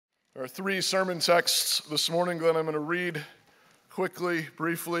There are three sermon texts this morning that I'm going to read quickly,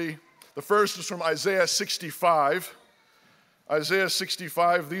 briefly. The first is from Isaiah 65. Isaiah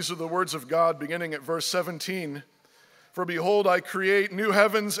 65, these are the words of God beginning at verse 17. For behold, I create new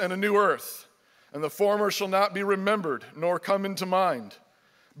heavens and a new earth, and the former shall not be remembered, nor come into mind.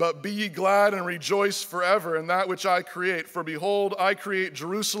 But be ye glad and rejoice forever in that which I create. For behold, I create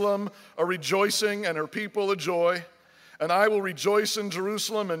Jerusalem a rejoicing and her people a joy. And I will rejoice in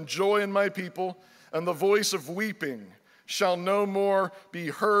Jerusalem and joy in my people, and the voice of weeping shall no more be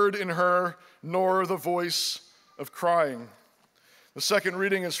heard in her, nor the voice of crying. The second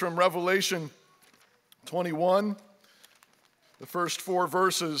reading is from Revelation 21, the first 4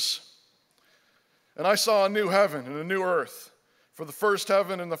 verses. And I saw a new heaven and a new earth, for the first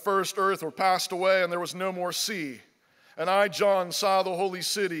heaven and the first earth were passed away, and there was no more sea. And I, John, saw the holy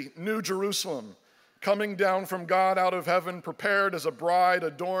city, New Jerusalem, coming down from God out of heaven, prepared as a bride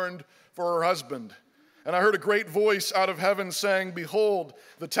adorned for her husband. And I heard a great voice out of heaven saying, Behold,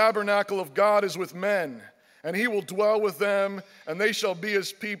 the tabernacle of God is with men, and he will dwell with them, and they shall be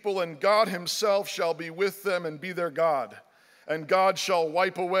his people, and God himself shall be with them and be their God. And God shall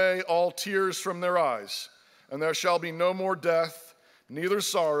wipe away all tears from their eyes, and there shall be no more death, neither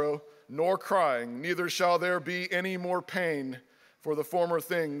sorrow, nor crying, neither shall there be any more pain, for the former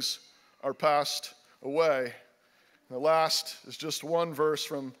things are passed away. The last is just one verse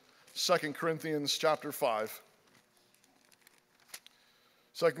from 2 Corinthians chapter 5.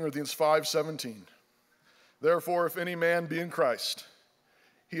 2 Corinthians 5:17. Therefore, if any man be in Christ,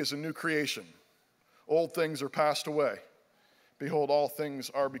 he is a new creation. Old things are passed away. Behold, all things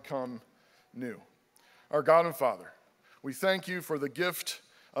are become new. Our God and Father, we thank you for the gift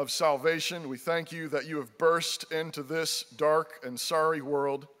of salvation. We thank you that you have burst into this dark and sorry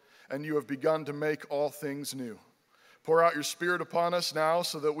world, and you have begun to make all things new. Pour out your Spirit upon us now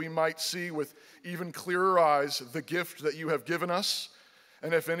so that we might see with even clearer eyes the gift that you have given us.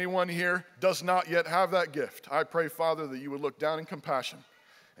 And if anyone here does not yet have that gift, I pray, Father, that you would look down in compassion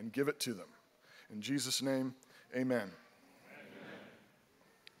and give it to them. In Jesus' name, amen.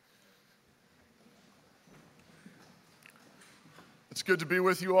 It's good to be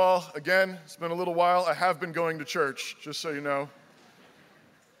with you all again. It's been a little while. I have been going to church, just so you know.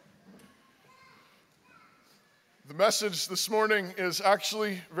 The message this morning is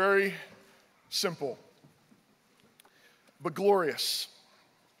actually very simple, but glorious.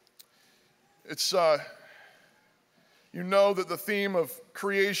 It's, you know that the theme of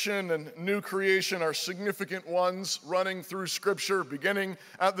creation and new creation are significant ones running through Scripture, beginning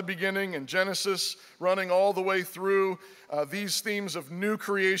at the beginning in Genesis, running all the way through these themes of new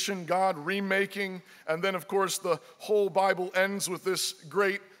creation, God remaking, and then, of course, the whole Bible ends with this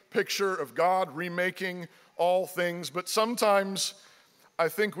great picture of God remaking all things. But sometimes I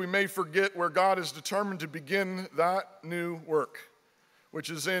think we may forget where God is determined to begin that new work,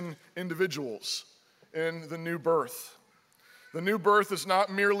 which is in individuals, in the new birth. The new birth is not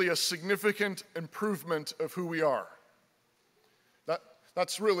merely a significant improvement of who we are.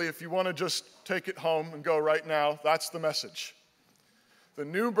 That's really, if you want to just take it home and go right now, that's the message. The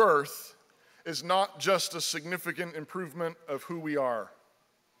new birth is not just a significant improvement of who we are.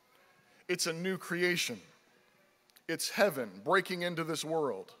 It's a new creation. It's heaven breaking into this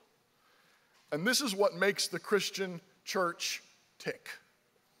world. And this is what makes the Christian church tick.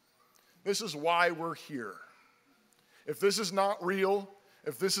 This is why we're here. If this is not real,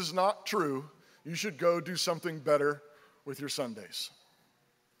 if this is not true, you should go do something better with your Sundays.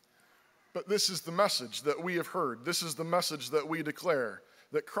 But this is the message that we have heard. This is the message that we declare,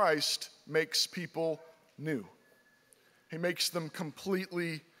 that Christ makes people new. He makes them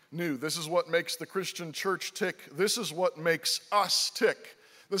completely new. This is what makes the Christian church tick. This is what makes us tick.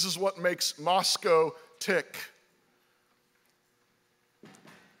 This is what makes Moscow tick.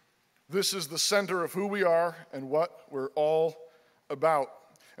 This is the center of who we are and what we're all about.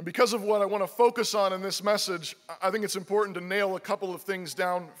 And because of what I want to focus on in this message, I think it's important to nail a couple of things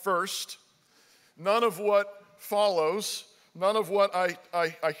down first. None of what follows, none of what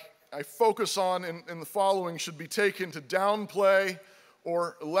I focus on in the following should be taken to downplay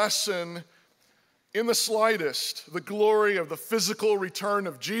or lessen in the slightest the glory of the physical return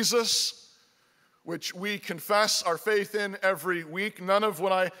of Jesus, which we confess our faith in every week. None of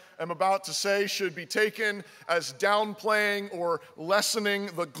what I am about to say should be taken as downplaying or lessening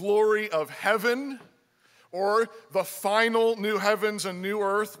the glory of heaven or the final new heavens and new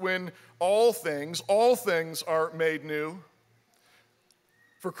earth when all things are made new.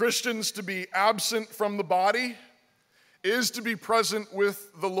 For Christians to be absent from the body is to be present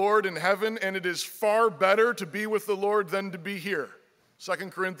with the Lord in heaven, and it is far better to be with the Lord than to be here.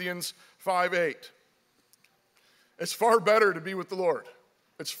 2 Corinthians 5:8. It's far better to be with the Lord.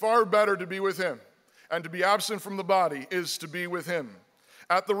 It's far better to be with him. And to be absent from the body is to be with him.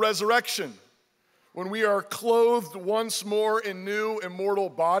 At the resurrection, when we are clothed once more in new immortal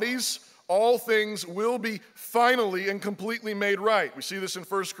bodies, all things will be finally and completely made right. We see this in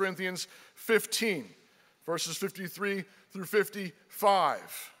 1 Corinthians 15, verses 53 through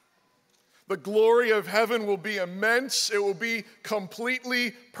 55. The glory of heaven will be immense. It will be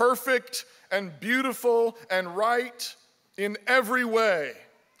completely perfect and beautiful and right in every way.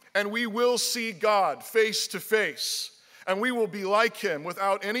 And we will see God face to face. And we will be like him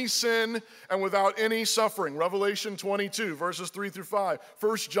without any sin and without any suffering. Revelation 22, verses 3 through 5.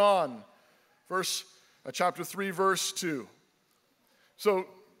 1 John, chapter 3, verse 2. So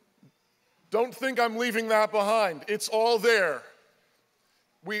don't think I'm leaving that behind. It's all there.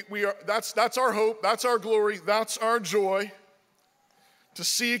 That's our hope, that's our glory, that's our joy. To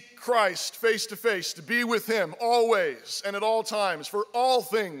see Christ face to face, to be with him always and at all times, for all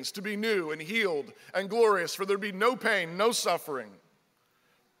things to be new and healed and glorious, for there be no pain, no suffering.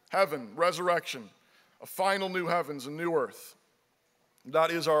 Heaven, resurrection, a final new heavens and new earth.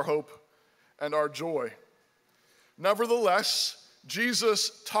 That is our hope and our joy. Nevertheless,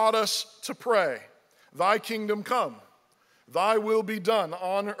 Jesus taught us to pray, "Thy kingdom come, thy will be done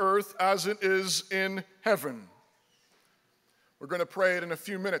on earth as it is in heaven." We're going to pray it in a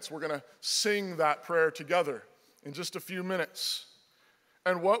few minutes. We're going to sing that prayer together in just a few minutes.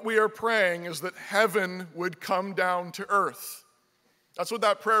 And what we are praying is that heaven would come down to earth. That's what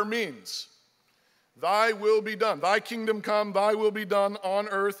that prayer means. Thy will be done. Thy kingdom come, thy will be done on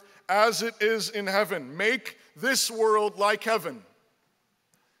earth as it is in heaven. Make this world like heaven.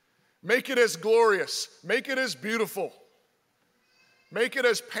 Make it as glorious. Make it as beautiful. Make it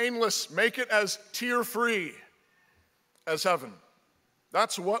as painless. Make it as tear-free as heaven.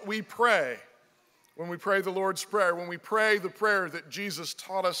 That's what we pray when we pray the Lord's Prayer, when we pray the prayer that Jesus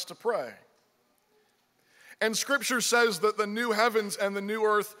taught us to pray. And Scripture says that the new heavens and the new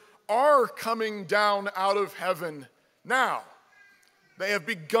earth are coming down out of heaven now. They have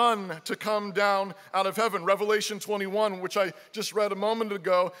begun to come down out of heaven. Revelation 21, which I just read a moment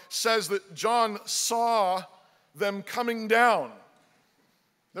ago, says that John saw them coming down.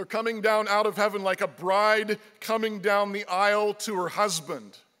 They're coming down out of heaven like a bride coming down the aisle to her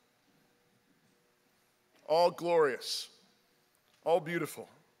husband. All glorious, all beautiful.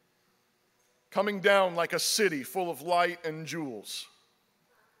 Coming down like a city full of light and jewels.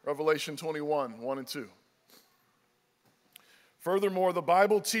 Revelation 21, 1 and 2. Furthermore, the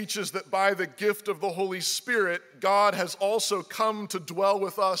Bible teaches that by the gift of the Holy Spirit, God has also come to dwell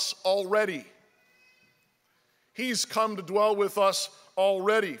with us already. He's come to dwell with us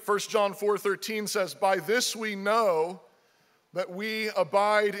already. 1 John 4:13 says, "By this we know that we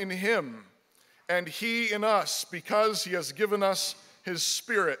abide in him, and he in us, because he has given us his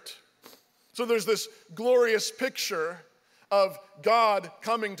Spirit." So there's this glorious picture of God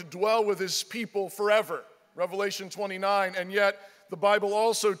coming to dwell with his people forever. Revelation 29, and yet the Bible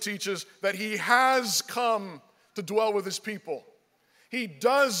also teaches that he has come to dwell with his people. He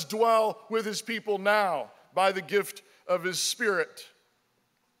does dwell with his people now by the gift of his Spirit.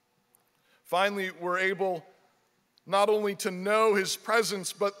 Finally, we're able not only to know his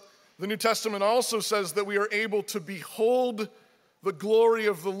presence, but the New Testament also says that we are able to behold the glory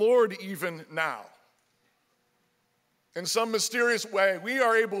of the Lord even now. In some mysterious way, we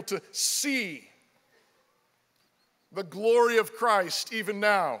are able to see the glory of Christ even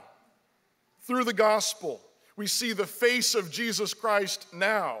now. Through the gospel, we see the face of Jesus Christ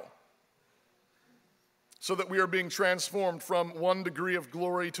now, so that we are being transformed from one degree of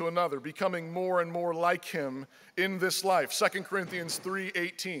glory to another, becoming more and more like him in this life. 2 Corinthians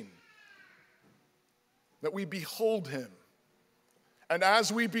 3:18. That we behold him. And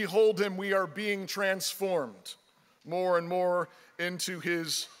as we behold him, we are being transformed more and more into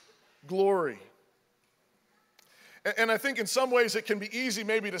his glory. And I think in some ways it can be easy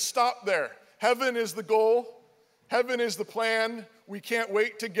maybe to stop there. Heaven is the goal. Heaven is the plan. We can't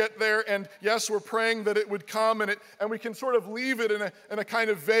wait to get there. And yes, we're praying that it would come, and we can sort of leave it in a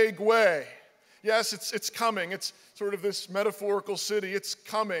kind of vague way. Yes, it's coming. It's sort of this metaphorical city. It's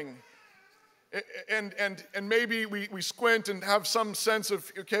coming. And maybe we squint and have some sense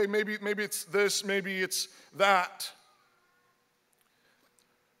of, okay, maybe it's this, maybe it's that.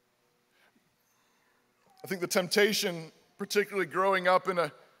 I think the temptation, particularly growing up in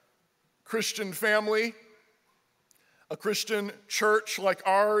a Christian family, a Christian church like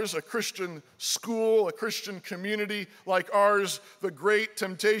ours, a Christian school, a Christian community like ours, the great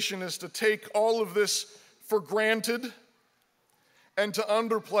temptation is to take all of this for granted and to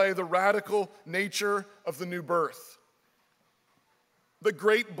underplay the radical nature of the new birth. The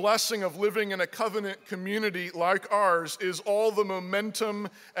great blessing of living in a covenant community like ours is all the momentum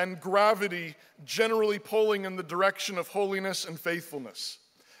and gravity generally pulling in the direction of holiness and faithfulness.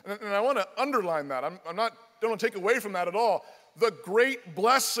 And I want to underline that. Don't want to take away from that at all. The great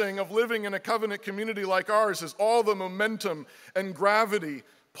blessing of living in a covenant community like ours is all the momentum and gravity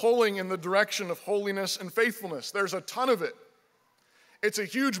pulling in the direction of holiness and faithfulness. There's a ton of it. It's a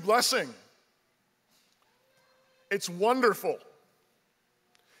huge blessing. It's wonderful.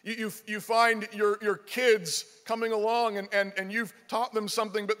 You find your kids coming along and you've taught them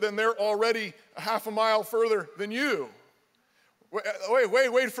something, but then they're already a half a mile further than you.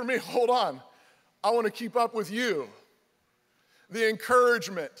 Wait for me, hold on. I want to keep up with you. The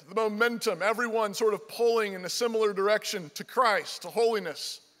encouragement, the momentum, everyone sort of pulling in a similar direction to Christ, to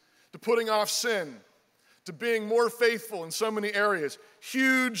holiness, to putting off sin, to being more faithful in so many areas.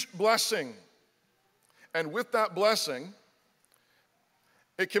 Huge blessing. And with that blessing,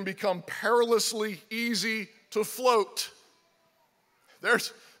 it can become perilously easy to float.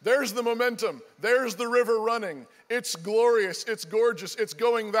 There's the momentum. There's the river running. It's glorious. It's gorgeous. It's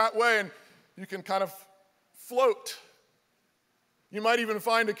going that way, and you can kind of float. You might even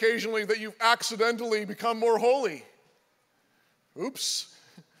find occasionally that you've accidentally become more holy. Oops.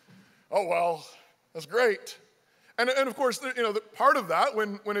 Oh, well, that's great. And of course, the part of that,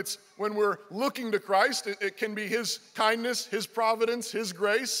 when we're looking to Christ, it can be His kindness, His providence, His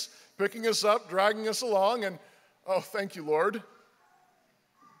grace, picking us up, dragging us along, and oh, thank you, Lord.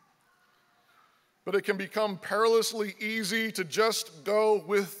 But it can become perilously easy to just go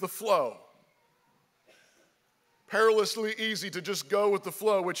with the flow. Perilously easy to just go with the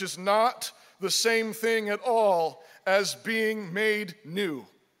flow, which is not the same thing at all as being made new.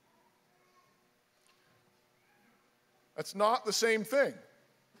 That's not the same thing.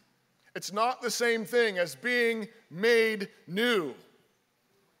 It's not the same thing as being made new.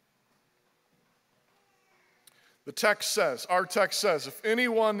 Our text says, if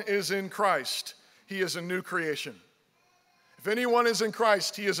anyone is in Christ, he is a new creation. If anyone is in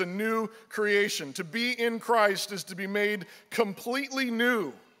Christ, he is a new creation. To be in Christ is to be made completely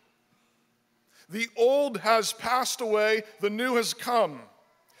new. The old has passed away, the new has come.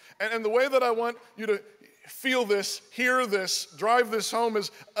 And the way that I want you to feel this, hear this, drive this home is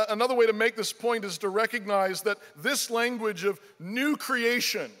another way to make this point is to recognize that this language of new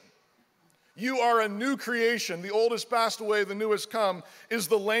creation, you are a new creation, the old has passed away, the new has come, is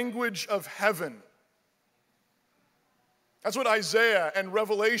the language of heaven. That's what Isaiah and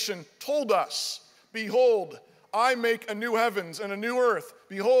Revelation told us. Behold, I make a new heavens and a new earth.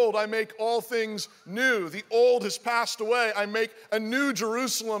 Behold, I make all things new. The old has passed away. I make a new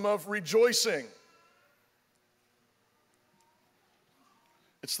Jerusalem of rejoicing.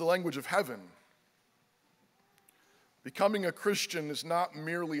 It's the language of heaven. Becoming a Christian is not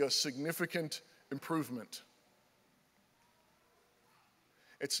merely a significant improvement.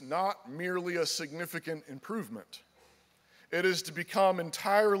 It's not merely a significant improvement. It is to become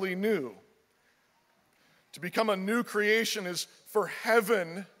entirely new. To become a new creation is for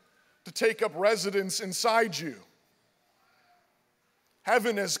heaven to take up residence inside you.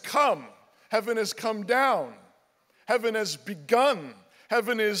 Heaven has come. Heaven has come down. Heaven has begun.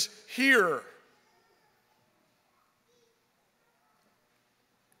 Heaven is here.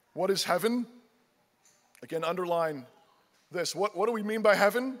 What is heaven? Again, underline this. What do we mean by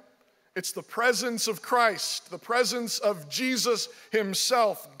heaven? It's the presence of Christ, the presence of Jesus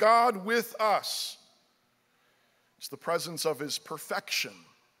Himself, God with us. It's the presence of His perfection,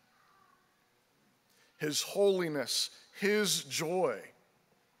 His holiness, His joy,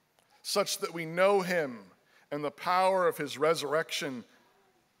 such that we know Him and the power of His resurrection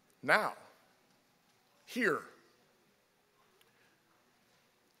now, here,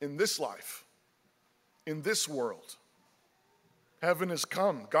 in this life, in this world. Heaven has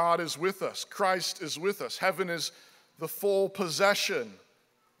come. God is with us. Christ is with us. Heaven is the full possession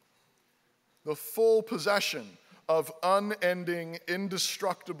of unending,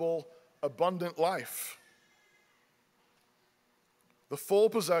 indestructible, abundant life. The full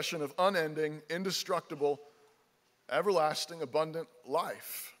possession of unending, indestructible, everlasting, abundant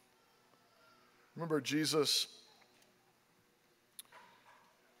life. Remember Jesus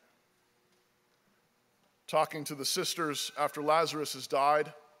talking to the sisters after Lazarus has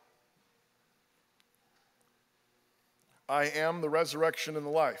died. I am the resurrection and the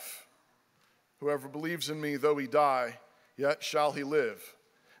life. Whoever believes in me, though he die, yet shall he live.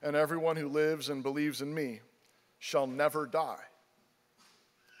 And everyone who lives and believes in me shall never die.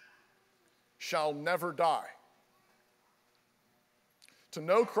 Shall never die. To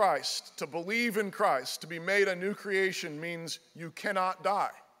know Christ, to believe in Christ, to be made a new creation means you cannot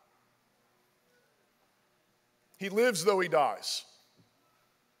die. He lives though he dies.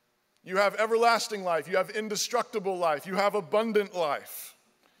 You have everlasting life. You have indestructible life. You have abundant life.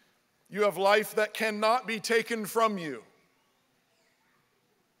 You have life that cannot be taken from you.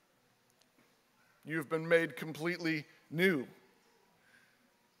 You've been made completely new.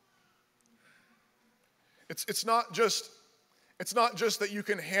 It's not just that you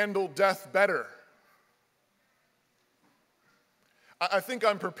can handle death better. I think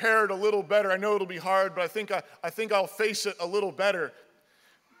I'm prepared a little better. I know it'll be hard, but I think I'll face it a little better.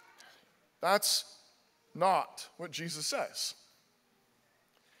 That's not what Jesus says.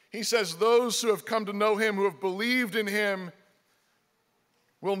 He says those who have come to know him, who have believed in him,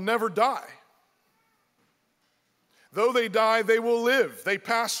 will never die. Though they die, they will live. They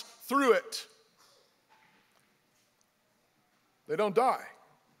pass through it. They don't die.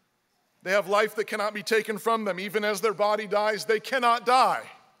 They have life that cannot be taken from them. Even as their body dies, they cannot die.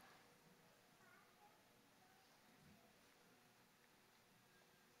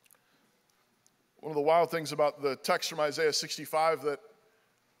 One of the wild things about the text from Isaiah 65 that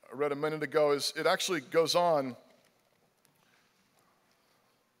I read a minute ago is it actually goes on.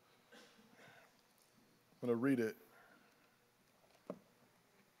 I'm going to read it.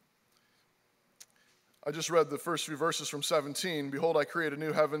 I just read the first few verses from 17. Behold, I create a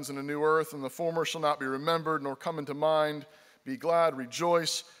new heavens and a new earth, and the former shall not be remembered, nor come into mind. Be glad,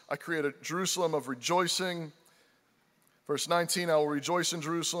 rejoice. I create a Jerusalem of rejoicing. Verse 19, I will rejoice in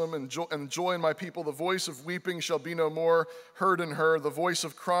Jerusalem and joy in my people. The voice of weeping shall be no more heard in her, the voice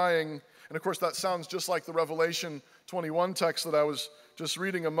of crying. And of course, that sounds just like the Revelation 21 text that I was just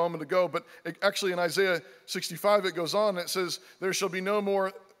reading a moment ago. But actually in Isaiah 65, it goes on. It says, there shall be no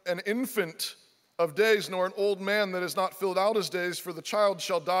more an infant of days, nor an old man that has not filled out his days, for the child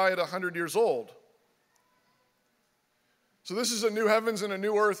shall die at 100 years old. So this is a new heavens and a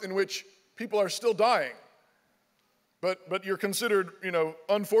new earth in which people are still dying. But you're considered,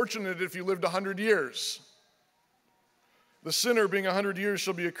 unfortunate if you lived 100 years. The sinner being 100 years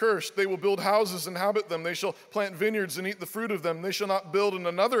shall be accursed. They will build houses and inhabit them. They shall plant vineyards and eat the fruit of them. They shall not build and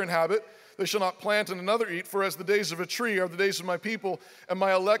another inhabit. They shall not plant and another eat. For as the days of a tree are the days of my people, and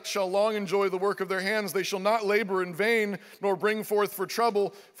my elect shall long enjoy the work of their hands. They shall not labor in vain, nor bring forth for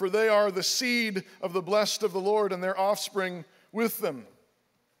trouble. For they are the seed of the blessed of the Lord, and their offspring with them.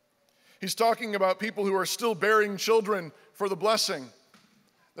 He's talking about people who are still bearing children for the blessing.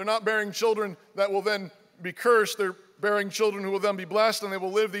 They're not bearing children that will then be cursed. They're bearing children who will then be blessed, and they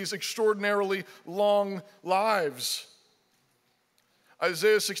will live these extraordinarily long lives.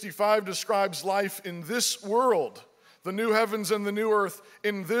 Isaiah 65 describes life in this world, the new heavens and the new earth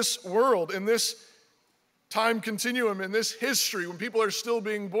in this world, in this time continuum, in this history, when people are still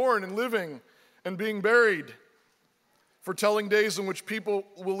being born and living and being buried. Foretelling days in which people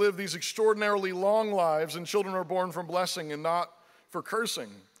will live these extraordinarily long lives, and children are born from blessing and not for cursing.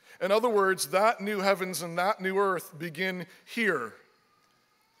 In other words, that new heavens and that new earth begin here.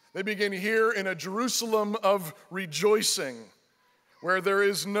 They begin here in a Jerusalem of rejoicing, where there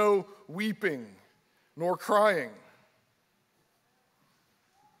is no weeping nor crying.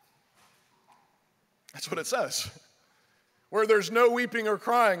 That's what it says. Where there's no weeping or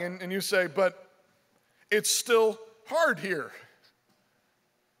crying, and you say, but it's still hard here.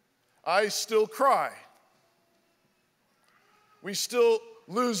 I still cry. We still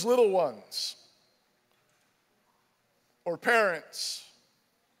lose little ones or parents.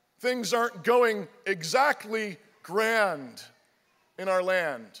 Things aren't going exactly grand in our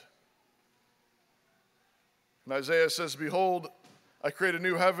land. And Isaiah says, behold, I create a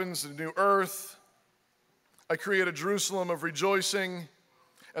new heavens and a new earth. I create a Jerusalem of rejoicing,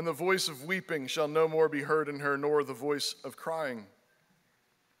 and the voice of weeping shall no more be heard in her, nor the voice of crying.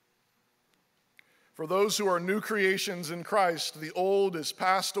 For those who are new creations in Christ, the old is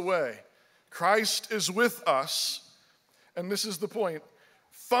passed away. Christ is with us, and this is the point.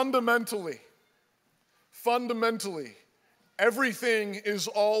 Fundamentally, everything is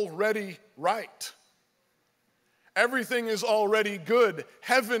already right. Everything is already good.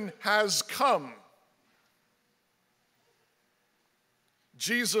 Heaven has come.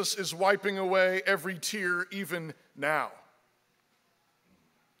 Jesus is wiping away every tear even now.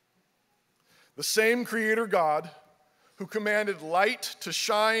 The same Creator God who commanded light to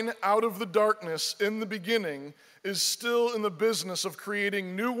shine out of the darkness in the beginning is still in the business of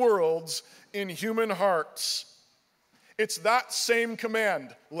creating new worlds in human hearts. It's that same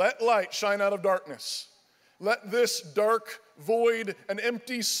command. Let light shine out of darkness. Let this dark void and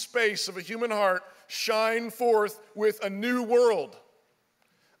empty space of a human heart shine forth with a new world.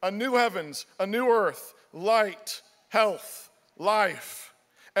 A new heavens, a new earth, light, health, life.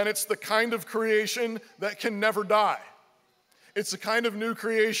 And it's the kind of creation that can never die. It's the kind of new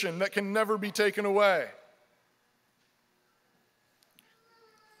creation that can never be taken away.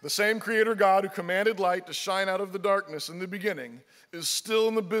 The same Creator God who commanded light to shine out of the darkness in the beginning is still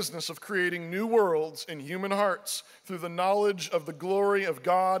in the business of creating new worlds in human hearts through the knowledge of the glory of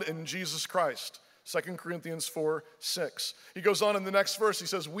God in Jesus Christ. 2 Corinthians 4:6. He goes on in the next verse, he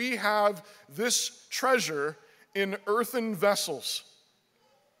says, we have this treasure in earthen vessels.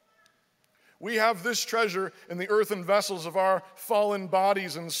 We have this treasure in the earthen vessels of our fallen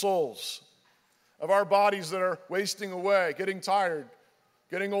bodies and souls, of our bodies that are wasting away, getting tired,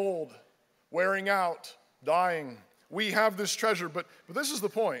 getting old, wearing out, dying. We have this treasure, but this is the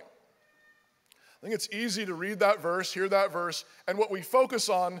point. I think it's easy to read that verse, hear that verse, and what we focus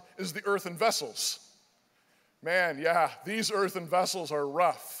on is the earthen vessels. Man, yeah, these earthen vessels are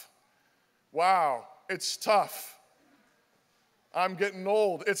rough. Wow, it's tough. I'm getting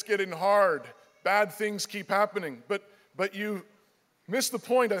old, it's getting hard. Bad things keep happening. But you miss the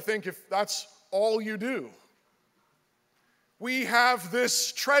point, I think, if that's all you do. We have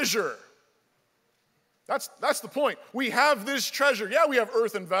this treasure. That's the point. We have this treasure. Yeah, we have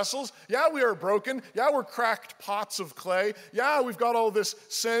earthen vessels. Yeah, we are broken. Yeah, we're cracked pots of clay. Yeah, we've got all this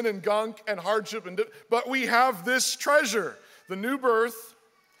sin and gunk and hardship, but we have this treasure. The new birth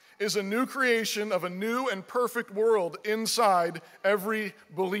is a new creation of a new and perfect world inside every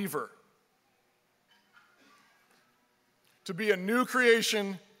believer. To be a new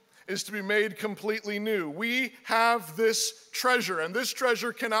creation is to be made completely new. We have this treasure, and this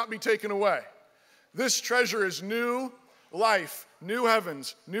treasure cannot be taken away. This treasure is new life, new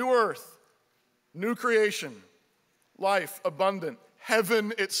heavens, new earth, new creation, life abundant,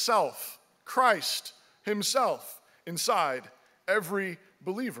 heaven itself, Christ himself inside every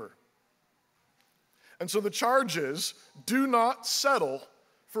believer. And so the charge is, do not settle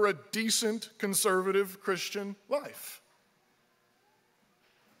for a decent, conservative Christian life.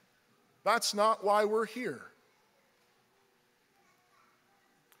 That's not why we're here.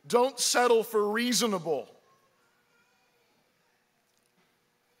 Don't settle for reasonable.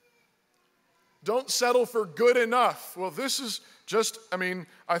 Don't settle for good enough. Well, this is just,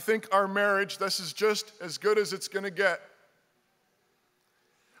 I think our marriage, this is just as good as it's going to get.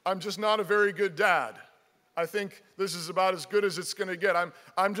 I'm just not a very good dad. I think this is about as good as it's going to get.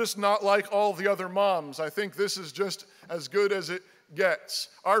 I'm just not like all the other moms. I think this is just as good as it gets.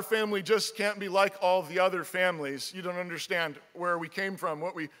 Our family just can't be like all the other families. You don't understand where we came from,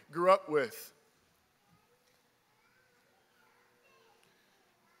 what we grew up with.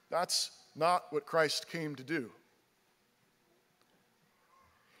 That's not what Christ came to do.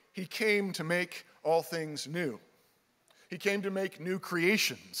 He came to make all things new. He came to make new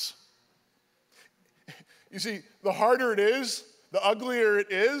creations. You see, the harder it is, the uglier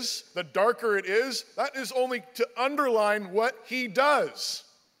it is, the darker it is, that is only to underline what he does.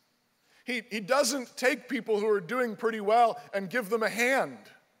 He doesn't take people who are doing pretty well and give them a hand.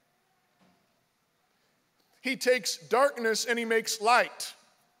 He takes darkness and he makes light.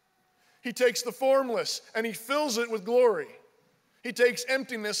 He takes the formless and he fills it with glory. He takes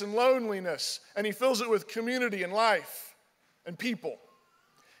emptiness and loneliness and he fills it with community and life and people.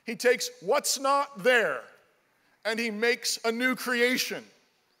 He takes what's not there and he makes a new creation.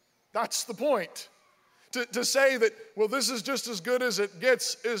 That's the point. To say that, well, this is just as good as it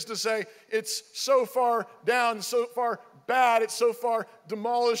gets is to say it's so far down, so far bad, it's so far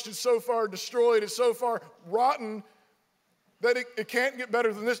demolished, it's so far destroyed, it's so far rotten that it can't get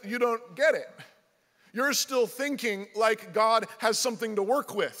better than this. You don't get it. You're still thinking like God has something to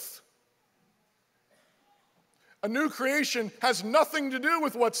work with. A new creation has nothing to do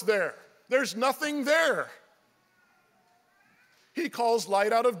with what's there. There's nothing there. He calls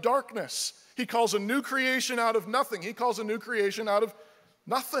light out of darkness. He calls a new creation out of nothing. He calls a new creation out of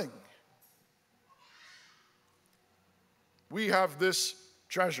nothing. We have this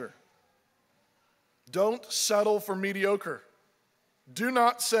treasure. Don't settle for mediocre. Do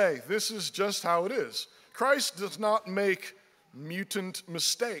not say, this is just how it is. Christ does not make mutant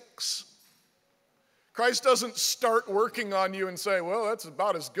mistakes. Christ doesn't start working on you and say, well, that's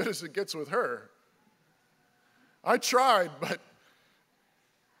about as good as it gets with her. I tried, but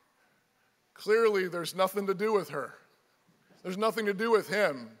clearly there's nothing to do with her. There's nothing to do with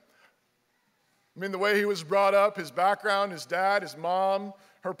him. The way he was brought up, his background, his dad, his mom,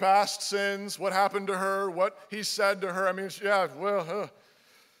 her past sins, what happened to her, what he said to her.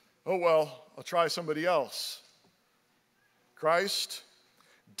 I'll try somebody else. Christ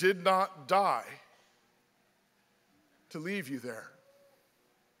did not die to leave you there.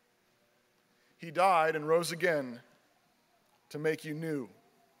 He died and rose again to make you new.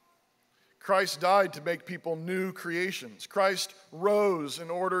 Christ died to make people new creations. Christ rose in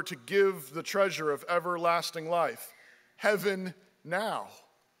order to give the treasure of everlasting life. Heaven now.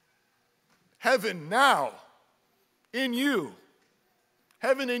 Heaven now. In you.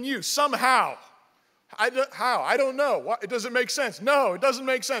 Heaven in you. Somehow. How? I don't know. What? It doesn't make sense. No, it doesn't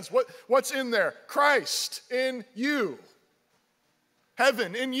make sense. What's in there? Christ in you.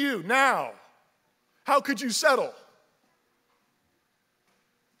 Heaven in you now. How could you settle?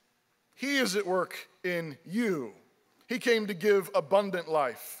 He is at work in you. He came to give abundant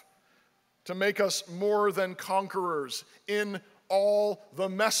life, to make us more than conquerors in all the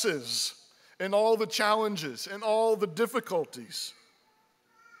messes, in all the challenges, in all the difficulties.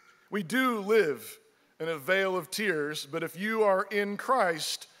 We do live in a vale of tears, but if you are in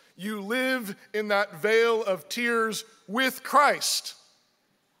Christ, you live in that vale of tears with Christ.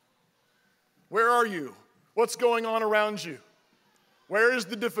 Where are you? What's going on around you? Where is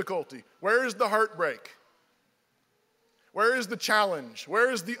the difficulty? Where is the heartbreak? Where is the challenge?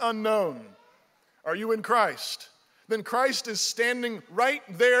 Where is the unknown? Are you in Christ? Then Christ is standing right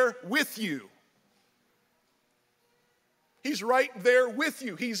there with you. He's right there with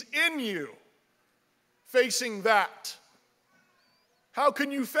you. He's in you, facing that. How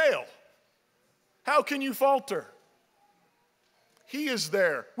can you fail? How can you falter? He is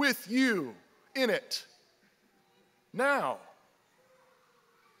there with you in it now.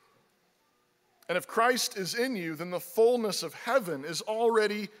 And if Christ is in you, then the fullness of heaven is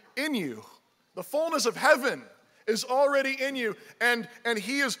already in you. The fullness of heaven is already in you, and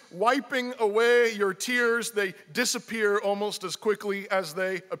he is wiping away your tears. They disappear almost as quickly as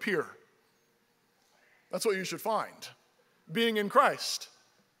they appear. That's what you should find, being in Christ.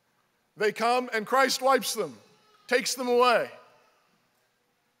 They come and Christ wipes them, takes them away.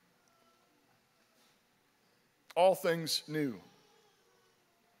 All things new.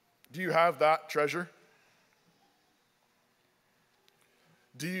 Do you have that treasure?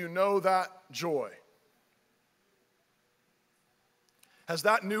 Do you know that joy? Has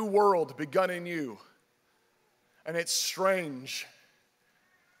that new world begun in you? And it's strange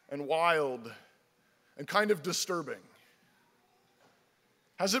and wild and kind of disturbing.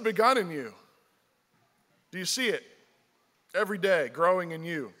 Has it begun in you? Do you see it every day growing in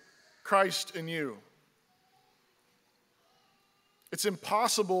you? Christ in you. It's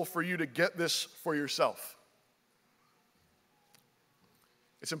impossible for you to get this for yourself.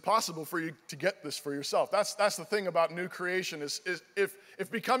 It's impossible for you to get this for yourself. That's the thing about new creation is if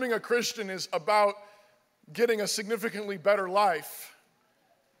becoming a Christian is about getting a significantly better life,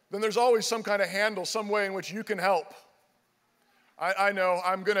 then there's always some kind of handle, some way in which you can help. I know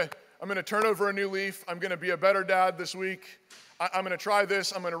I'm gonna turn over a new leaf. I'm gonna be a better dad this week. I'm gonna try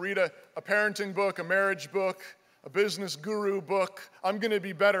this. I'm gonna read a parenting book, a marriage book, a business guru book. I'm going to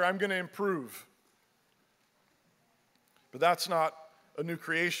be better. I'm going to improve. But that's not a new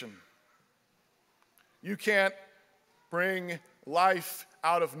creation. You can't bring life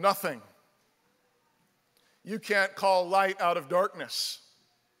out of nothing. You can't call light out of darkness.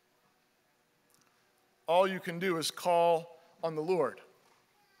 All you can do is call on the Lord.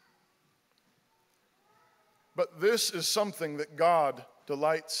 But this is something that God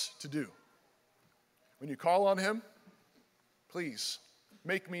delights to do. When you call on him, please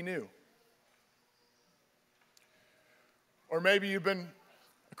make me new. Or maybe you've been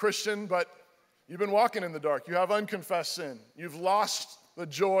a Christian, but you've been walking in the dark. You have unconfessed sin. You've lost the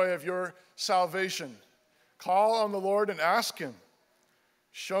joy of your salvation. Call on the Lord and ask him,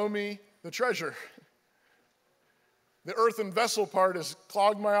 show me the treasure. The earthen vessel part has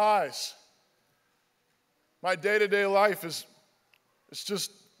clogged my eyes. My day-to-day life it's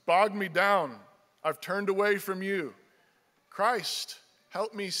just bogged me down. I've turned away from you. Christ,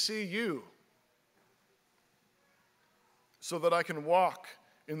 help me see you so that I can walk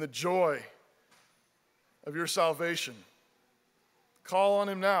in the joy of your salvation. Call on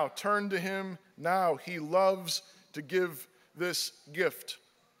him now. Turn to him now. He loves to give this gift.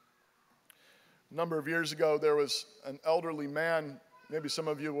 A number of years ago, there was an elderly man. Maybe some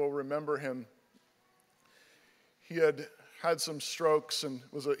of you will remember him. He had some strokes and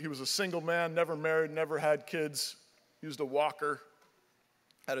he was a single man, never married, never had kids, used a walker,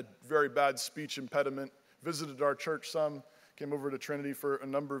 had a very bad speech impediment, visited our church some, came over to Trinity for a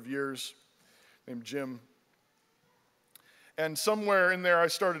number of years, named Jim. And somewhere in there, I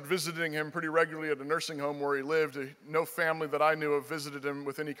started visiting him pretty regularly at a nursing home where he lived. No family that I knew of visited him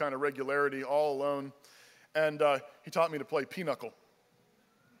with any kind of regularity, all alone. And he taught me to play pinochle.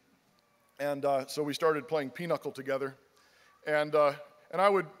 And so we started playing pinochle together. And I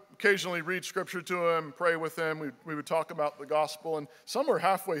would occasionally read scripture to him, pray with him. We would talk about the gospel. And somewhere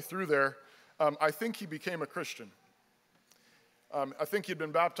halfway through there, I think he became a Christian. I think he'd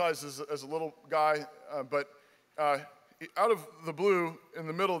been baptized as a little guy, but out of the blue, in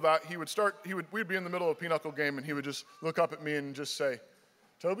the middle of that, we'd be in the middle of a pinochle game, and he would just look up at me and just say,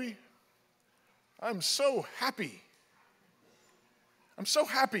 "Toby, I'm so happy. I'm so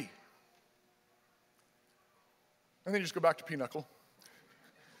happy." And then you just go back to pinochle.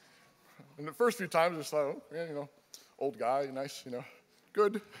 And the first few times, I just thought, oh, yeah, old guy, nice,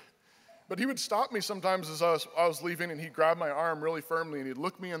 good. But he would stop me sometimes as I was leaving, and he'd grab my arm really firmly, and he'd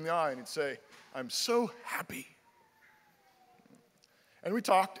look me in the eye, and he'd say, "I'm so happy." And we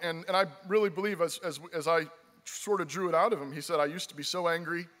talked, and I really believe as I sort of drew it out of him, he said, "I used to be so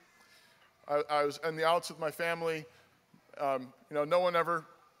angry. I was in the outs with my family. No one ever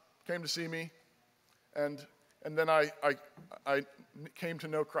came to see me. And then I came to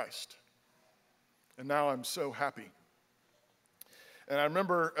know Christ. And now I'm so happy." And I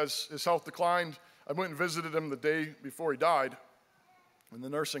remember as his health declined, I went and visited him the day before he died in the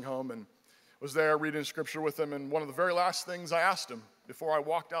nursing home and was there reading scripture with him. And one of the very last things I asked him before I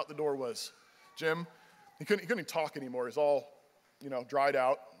walked out the door was, "Jim," he couldn't talk anymore. He's all, dried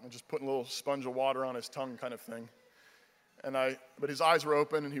out and just putting a little sponge of water on his tongue kind of thing. But his eyes were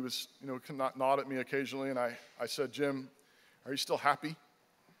open, and he was, could not nod at me occasionally. And I said, "Jim, are you still happy?"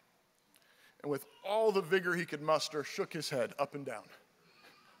 And with all the vigor he could muster, shook his head up and down.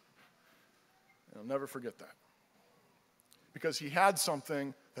 And I'll never forget that. Because he had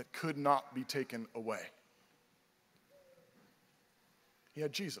something that could not be taken away. He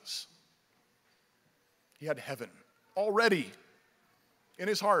had Jesus. He had heaven already in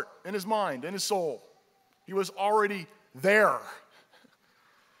his heart, in his mind, in his soul. He was already there.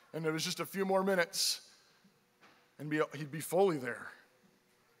 And it was just a few more minutes, and he'd be fully there.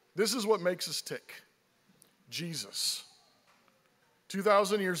 This is what makes us tick. Jesus.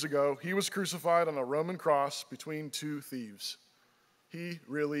 2,000 years ago, he was crucified on a Roman cross between two thieves. He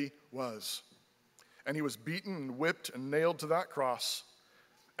really was. And he was beaten and whipped and nailed to that cross,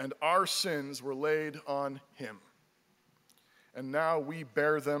 and our sins were laid on him. And now we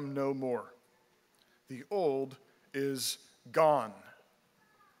bear them no more. The old is gone.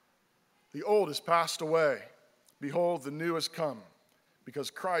 The old is passed away. Behold, the new has come.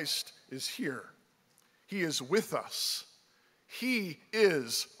 Because Christ is here. He is with us. He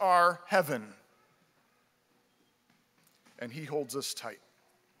is our heaven. And he holds us tight.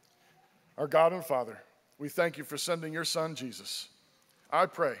 Our God and Father, we thank you for sending your Son, Jesus. I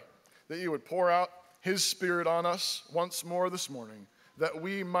pray that you would pour out his Spirit on us once more this morning, that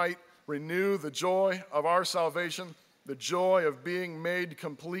we might renew the joy of our salvation, the joy of being made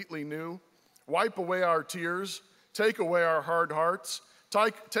completely new, wipe away our tears, take away our hard hearts,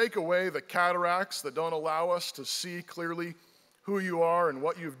 take away the cataracts that don't allow us to see clearly who you are and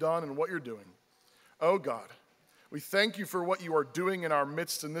what you've done and what you're doing. Oh God, we thank you for what you are doing in our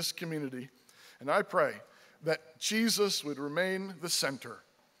midst in this community. And I pray that Jesus would remain the center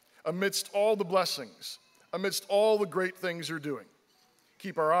amidst all the blessings, amidst all the great things you're doing.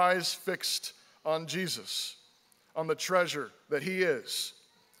 Keep our eyes fixed on Jesus, on the treasure that he is,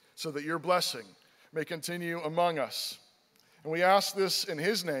 so that your blessing may continue among us. And we ask this in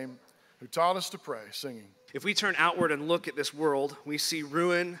his name, who taught us to pray, singing. If we turn outward and look at this world, we see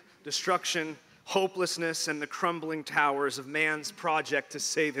ruin, destruction, hopelessness, and the crumbling towers of man's project to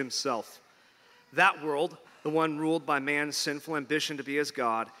save himself. That world, the one ruled by man's sinful ambition to be as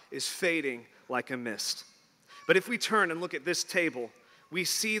God, is fading like a mist. But if we turn and look at this table, we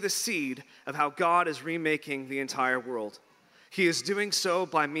see the seed of how God is remaking the entire world. He is doing so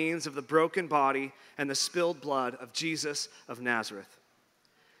by means of the broken body and the spilled blood of Jesus of Nazareth.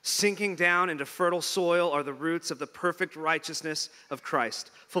 Sinking down into fertile soil are the roots of the perfect righteousness of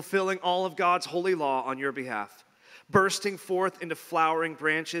Christ, fulfilling all of God's holy law on your behalf. Bursting forth into flowering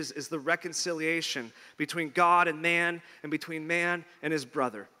branches is the reconciliation between God and man and between man and his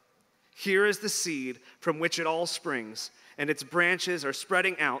brother. Here is the seed from which it all springs, and its branches are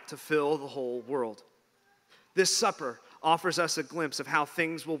spreading out to fill the whole world. This supper offers us a glimpse of how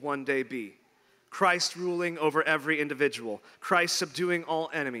things will one day be. Christ ruling over every individual, Christ subduing all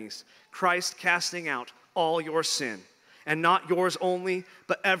enemies, Christ casting out all your sin, and not yours only,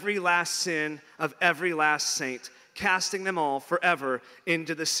 but every last sin of every last saint, casting them all forever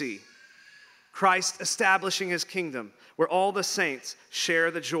into the sea. Christ establishing his kingdom, where all the saints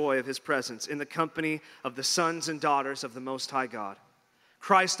share the joy of his presence in the company of the sons and daughters of the Most High God.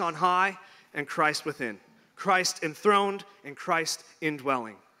 Christ on high and Christ within. Christ enthroned and Christ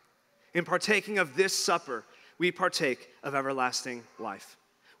indwelling. In partaking of this supper, we partake of everlasting life.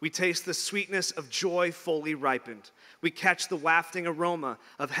 We taste the sweetness of joy fully ripened. We catch the wafting aroma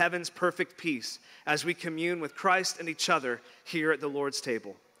of heaven's perfect peace as we commune with Christ and each other here at the Lord's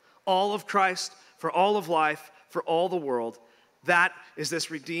table. All of Christ, for all of life, for all the world. That is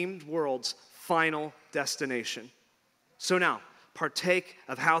this redeemed world's final destination. So now, partake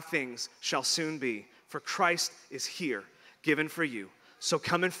of how things shall soon be, for Christ is here, given for you. So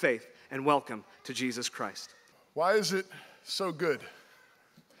come in faith and welcome to Jesus Christ. Why is it so good?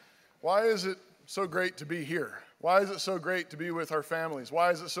 Why is it so great to be here? Why is it so great to be with our families?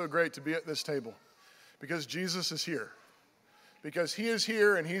 Why is it so great to be at this table? Because Jesus is here. Because he is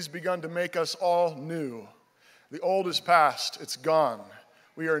here and he's begun to make us all new. The old is past, it's gone.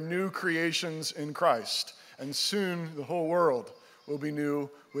 We are new creations in Christ, and soon the whole world will be new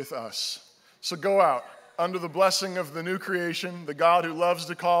with us. So go out under the blessing of the new creation, the God who loves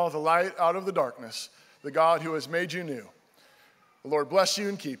to call the light out of the darkness, the God who has made you new. The Lord bless you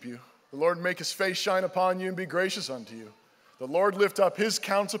and keep you. The Lord make his face shine upon you and be gracious unto you. The Lord lift up his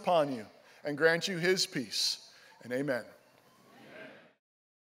counts upon you and grant you his peace. And amen.